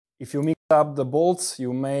If you mix up the bolts,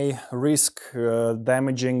 you may risk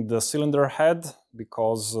damaging the cylinder head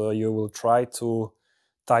because you will try to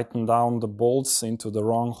tighten down the bolts into the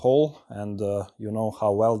wrong hole, and you know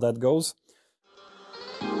how well that goes.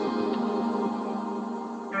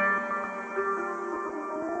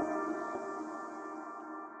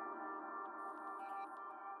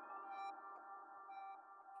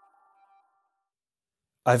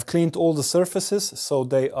 I've cleaned all the surfaces so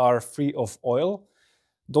they are free of oil.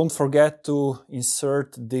 Don't forget to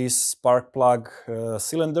insert these spark plug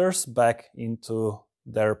cylinders back into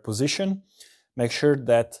their position. Make sure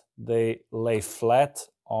that they lay flat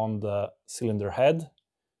on the cylinder head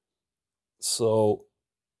so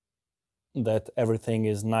that everything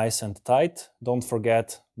is nice and tight. Don't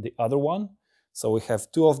forget the other one. So we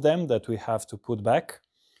have two of them that we have to put back.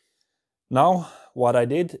 Now what I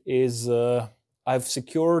did is I've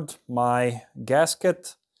secured my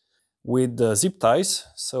gasket with the zip ties.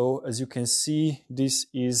 So as you can see, this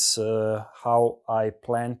is how I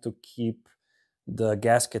plan to keep the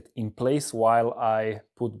gasket in place while I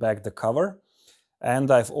put back the cover. And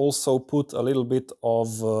I've also put a little bit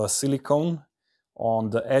of silicone on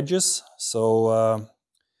the edges. So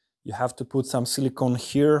you have to put some silicone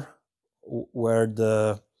here where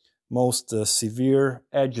the most severe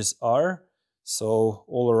edges are. So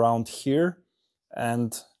all around here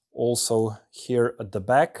and also here at the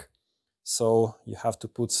back. So you have to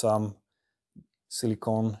put some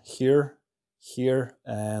silicone here, here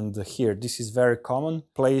and here. This is very common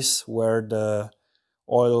place where the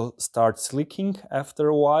oil starts leaking after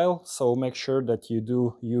a while. So make sure that you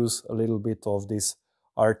do use a little bit of this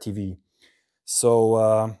RTV.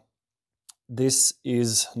 So this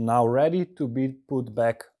is now ready to be put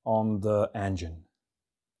back on the engine.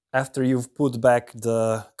 After you've put back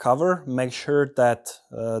the cover, make sure that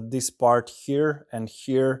this part here and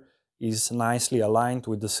here is nicely aligned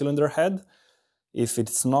with the cylinder head. If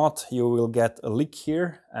it's not, you will get a leak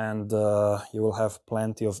here and you will have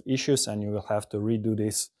plenty of issues and you will have to redo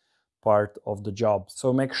this part of the job.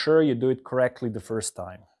 So make sure you do it correctly the first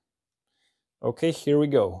time. Okay, here we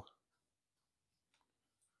go.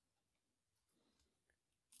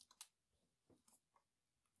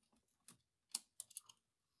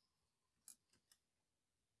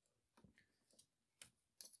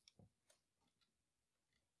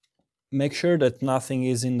 Make sure that nothing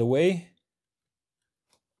is in the way.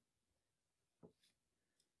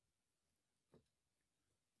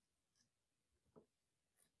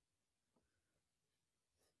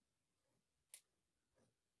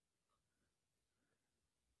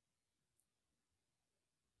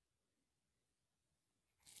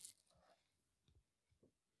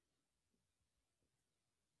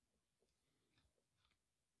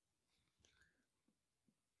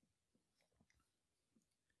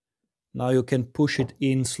 Now you can push it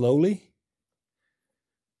in slowly.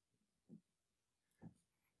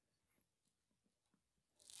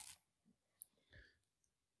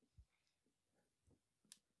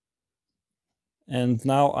 And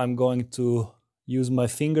now I'm going to use my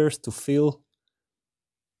fingers to feel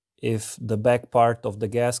if the back part of the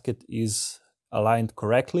gasket is aligned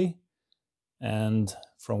correctly. And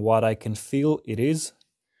from what I can feel, it is.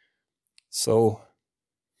 So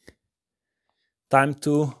time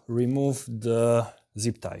to remove the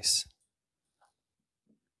zip ties.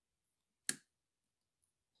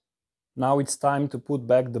 Now it's time to put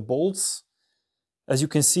back the bolts. As you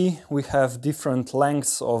can see, we have different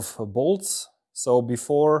lengths of bolts. So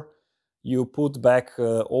before you put back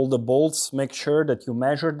all the bolts, make sure that you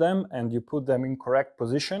measure them and you put them in correct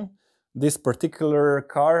position. This particular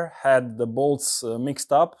car had the bolts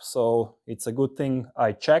mixed up, so it's a good thing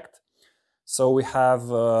I checked. So we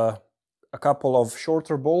have a couple of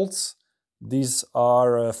shorter bolts. These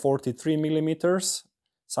are 43 millimeters,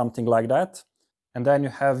 something like that. And then you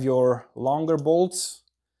have your longer bolts.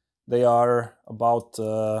 They are about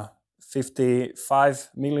 55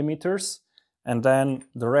 millimeters. And then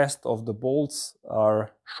the rest of the bolts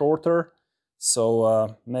are shorter.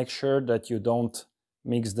 So make sure that you don't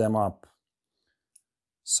mix them up.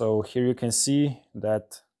 So here you can see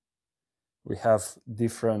that we have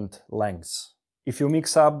different lengths. If you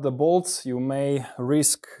mix up the bolts, you may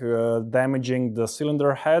risk damaging the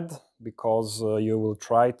cylinder head because you will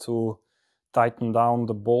try to tighten down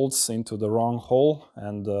the bolts into the wrong hole,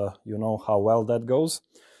 and you know how well that goes.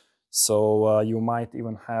 So you might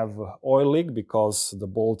even have oil leak because the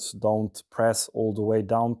bolts don't press all the way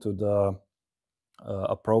down to the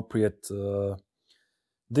appropriate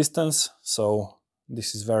distance. So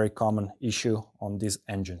this is a very common issue on these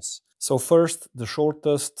engines. So first, the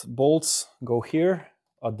shortest bolts go here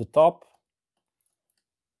at the top.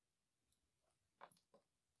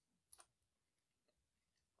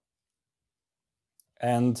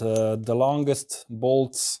 and the longest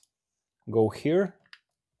bolts go here.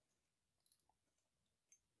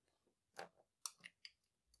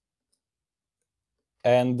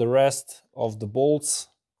 And the rest of the bolts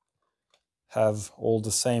have all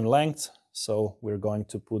the same length, so we're going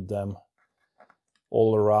to put them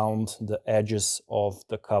all around the edges of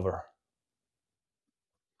the cover.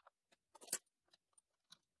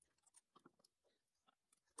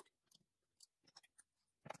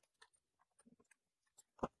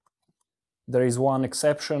 There is one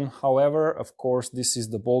exception, however. Of course, this is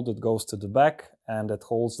the bolt that goes to the back and that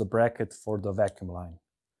holds the bracket for the vacuum line.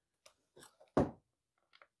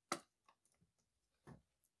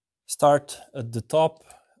 Start at the top,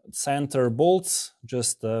 center bolts,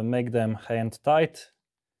 just make them hand tight.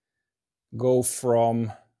 Go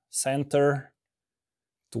from center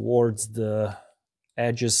towards the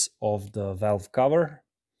edges of the valve cover.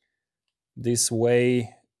 This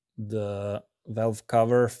way the valve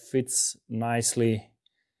cover fits nicely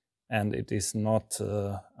and it is not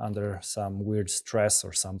under some weird stress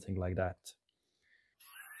or something like that.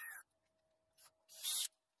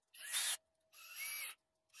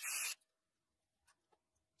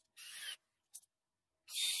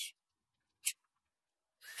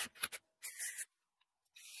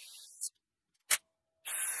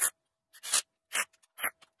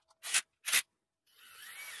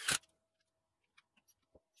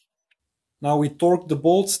 Now we torque the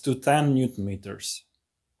bolts to 10 Newton meters.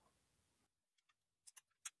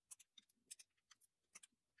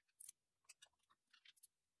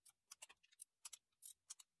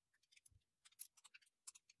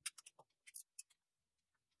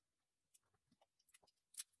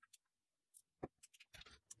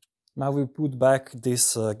 Now we put back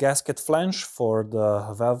this gasket flange for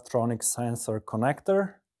the Valvetronic sensor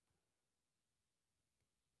connector.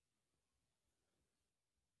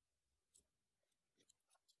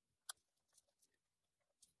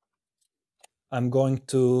 I'm going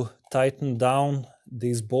to tighten down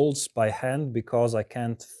these bolts by hand because I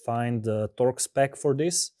can't find the torque spec for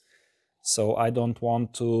this. So I don't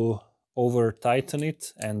want to over tighten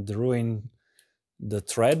it and ruin the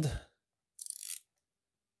thread.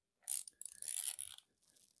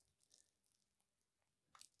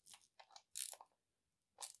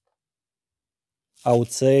 I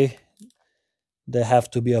would say they have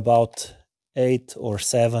to be about 8 or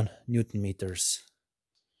 7 Newton meters.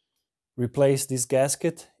 Replace this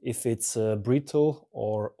gasket if it's brittle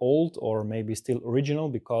or old or maybe still original,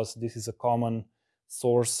 because this is a common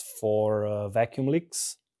source for vacuum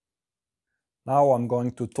leaks. Now I'm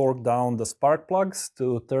going to torque down the spark plugs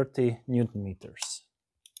to 30 Newton meters.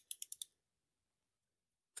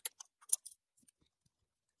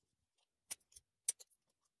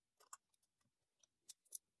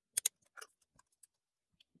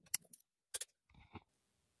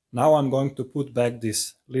 Now I'm going to put back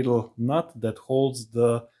this little nut that holds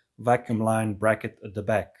the vacuum line bracket at the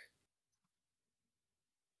back.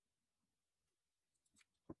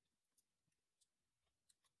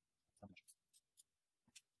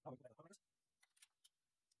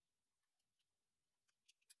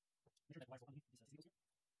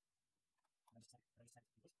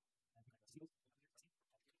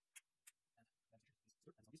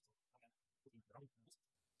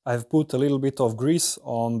 I've put a little bit of grease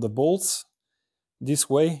on the bolts. This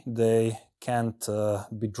way they can't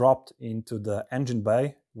be dropped into the engine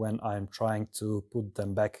bay when I'm trying to put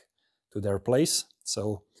them back to their place.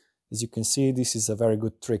 So as you can see, this is a very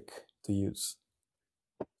good trick to use.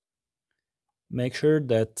 Make sure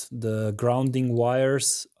that the grounding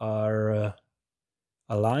wires are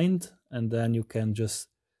aligned, and then you can just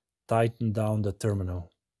tighten down the terminal.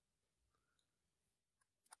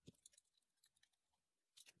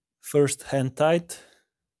 First hand tight.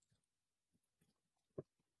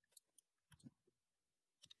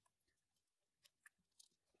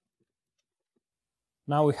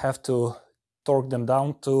 Now we have to torque them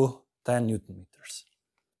down to 10 Newton meters.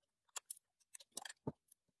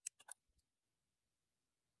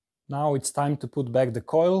 Now it's time to put back the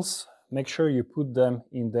coils. Make sure you put them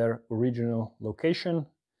in their original location.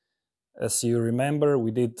 As you remember,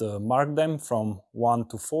 we did mark them from 1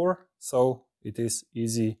 to 4, so it is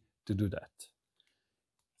easy to do that.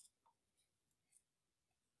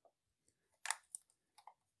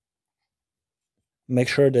 Make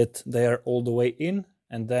sure that they are all the way in,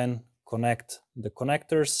 and then connect the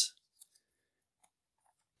connectors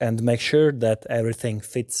and make sure that everything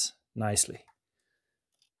fits nicely.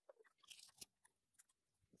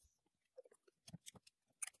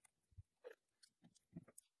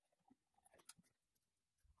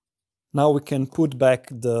 Now we can put back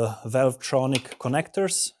the Valvetronic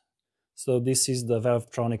connectors. So this is the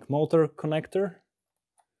Valvetronic motor connector.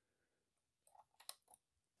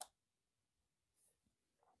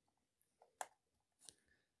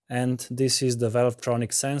 And this is the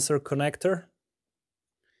Valvetronic sensor connector.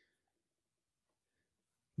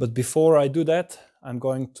 But before I do that, I'm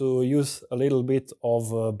going to use a little bit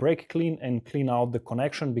of brake clean and clean out the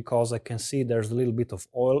connection, because I can see there's a little bit of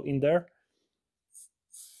oil in there.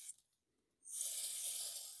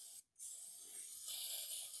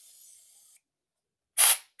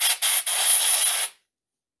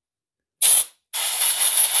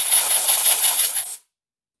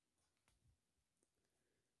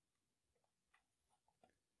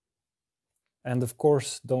 And of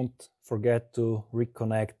course, don't forget to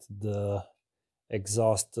reconnect the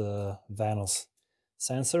exhaust VANOS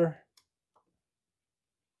sensor.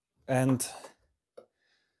 And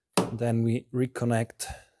then we reconnect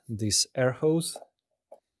this air hose.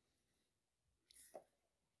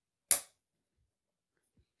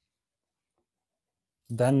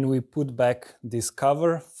 Then we put back this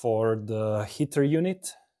cover for the heater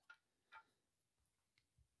unit.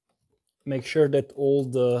 Make sure that all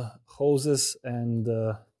the hoses and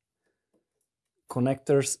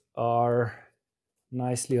connectors are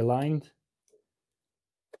nicely aligned.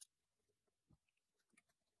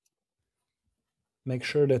 Make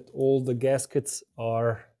sure that all the gaskets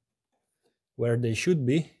are where they should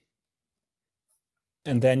be.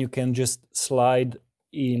 And then you can just slide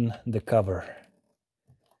in the cover.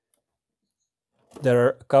 There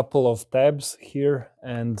are a couple of tabs here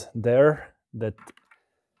and there that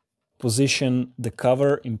position the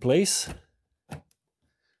cover in place.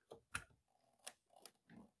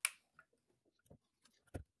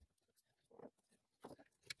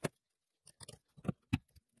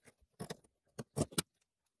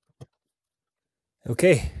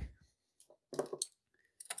 Okay,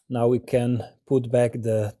 now we can put back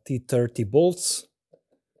the T30 bolts.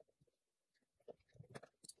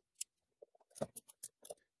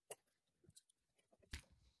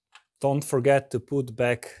 Don't forget to put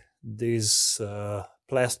back this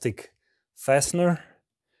plastic fastener.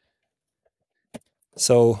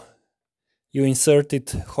 So you insert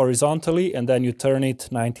it horizontally and then you turn it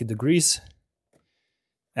 90 degrees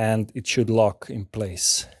and it should lock in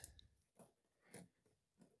place.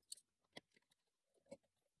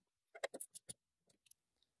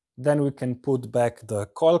 Then we can put back the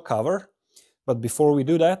coil cover, but before we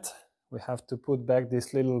do that, we have to put back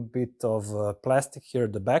this little bit of plastic here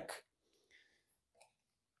at the back.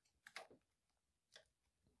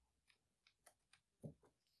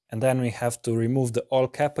 And then we have to remove the oil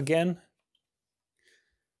cap again.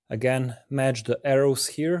 Again, match the arrows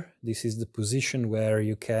here. This is the position where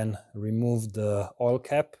you can remove the oil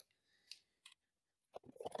cap.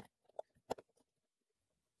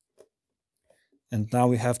 And now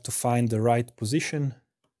we have to find the right position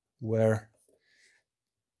where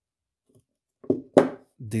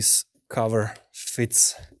this cover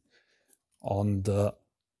fits on the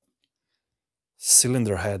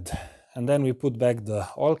cylinder head. And then we put back the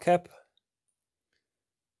oil cap.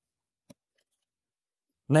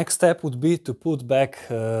 Next step would be to put back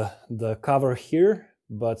the cover here,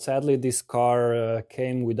 but sadly this car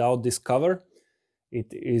came without this cover. It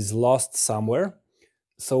is lost somewhere.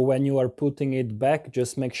 So when you are putting it back,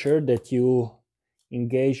 just make sure that you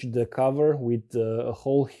engage the cover with a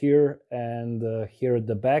hole here and here at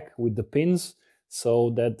the back with the pins, so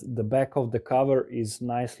that the back of the cover is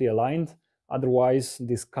nicely aligned. Otherwise,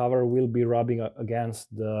 this cover will be rubbing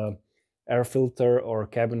against the air filter or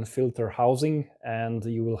cabin filter housing, and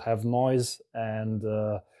you will have noise and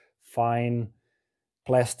fine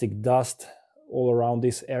plastic dust all around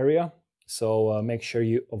this area. So make sure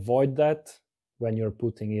you avoid that when you're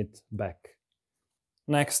putting it back.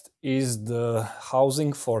 Next is the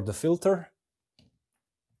housing for the filter.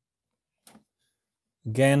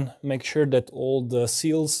 Again, make sure that all the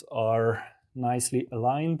seals are nicely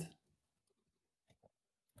aligned.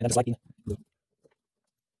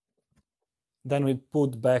 Then we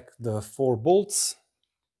put back the 4 bolts,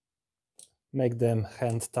 make them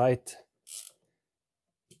hand tight.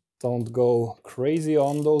 Don't go crazy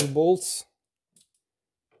on those bolts.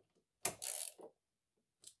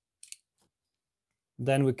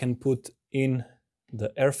 Then we can put in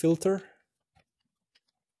the air filter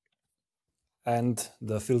and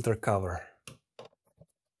the filter cover.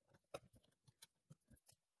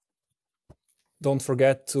 Don't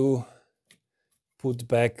forget to put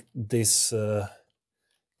back this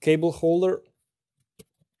cable holder.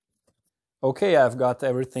 Okay, I've got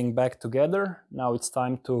everything back together. Now it's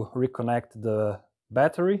time to reconnect the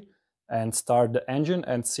battery and start the engine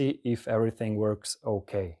and see if everything works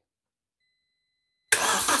okay.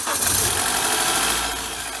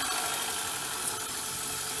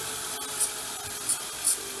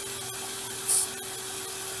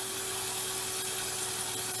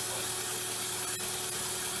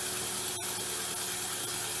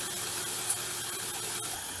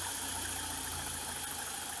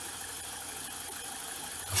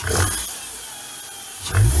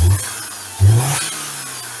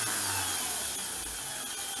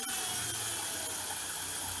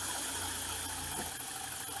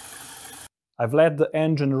 I've let the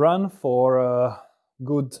engine run for a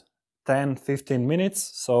good 10-15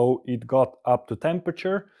 minutes, so it got up to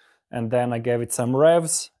temperature, and then I gave it some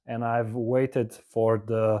revs and I've waited for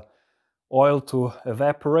the oil to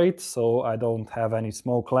evaporate so I don't have any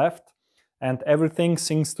smoke left, and everything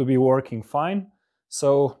seems to be working fine.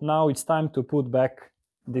 So now it's time to put back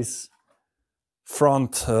this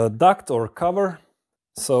front duct or cover.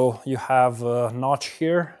 So you have a notch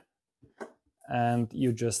here and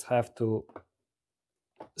you just have to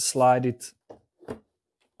slide it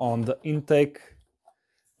on the intake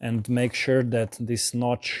and make sure that this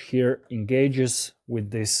notch here engages with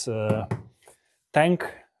this tank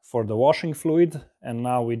for the washing fluid. And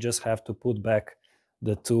now we just have to put back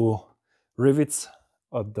the two rivets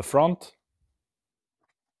at the front.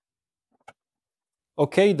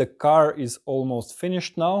 Okay, the car is almost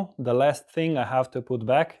finished now. The last thing I have to put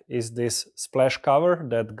back is this splash cover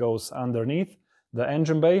that goes underneath the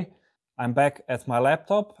engine bay. I'm back at my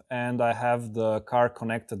laptop and I have the car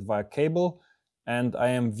connected via cable, and I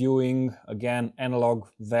am viewing again analog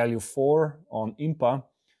value 4 on INPA,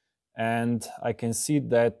 and I can see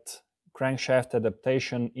that crankshaft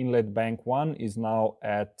adaptation inlet bank 1 is now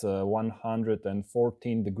at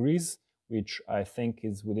 114 degrees, which I think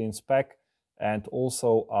is within spec. And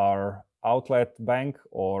also our outlet bank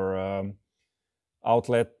or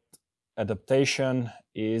outlet adaptation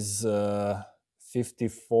is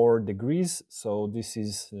 54 degrees, so this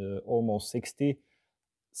is almost 60,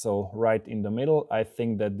 so right in the middle. I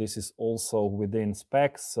think that this is also within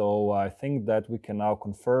spec, so I think that we can now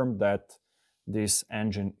confirm that this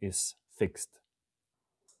engine is fixed.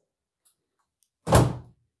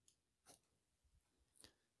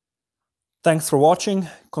 Thanks for watching.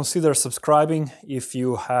 Consider subscribing if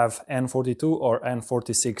you have N42 or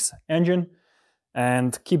N46 engine,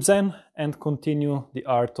 and keep zen and continue the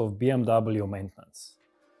art of BMW maintenance.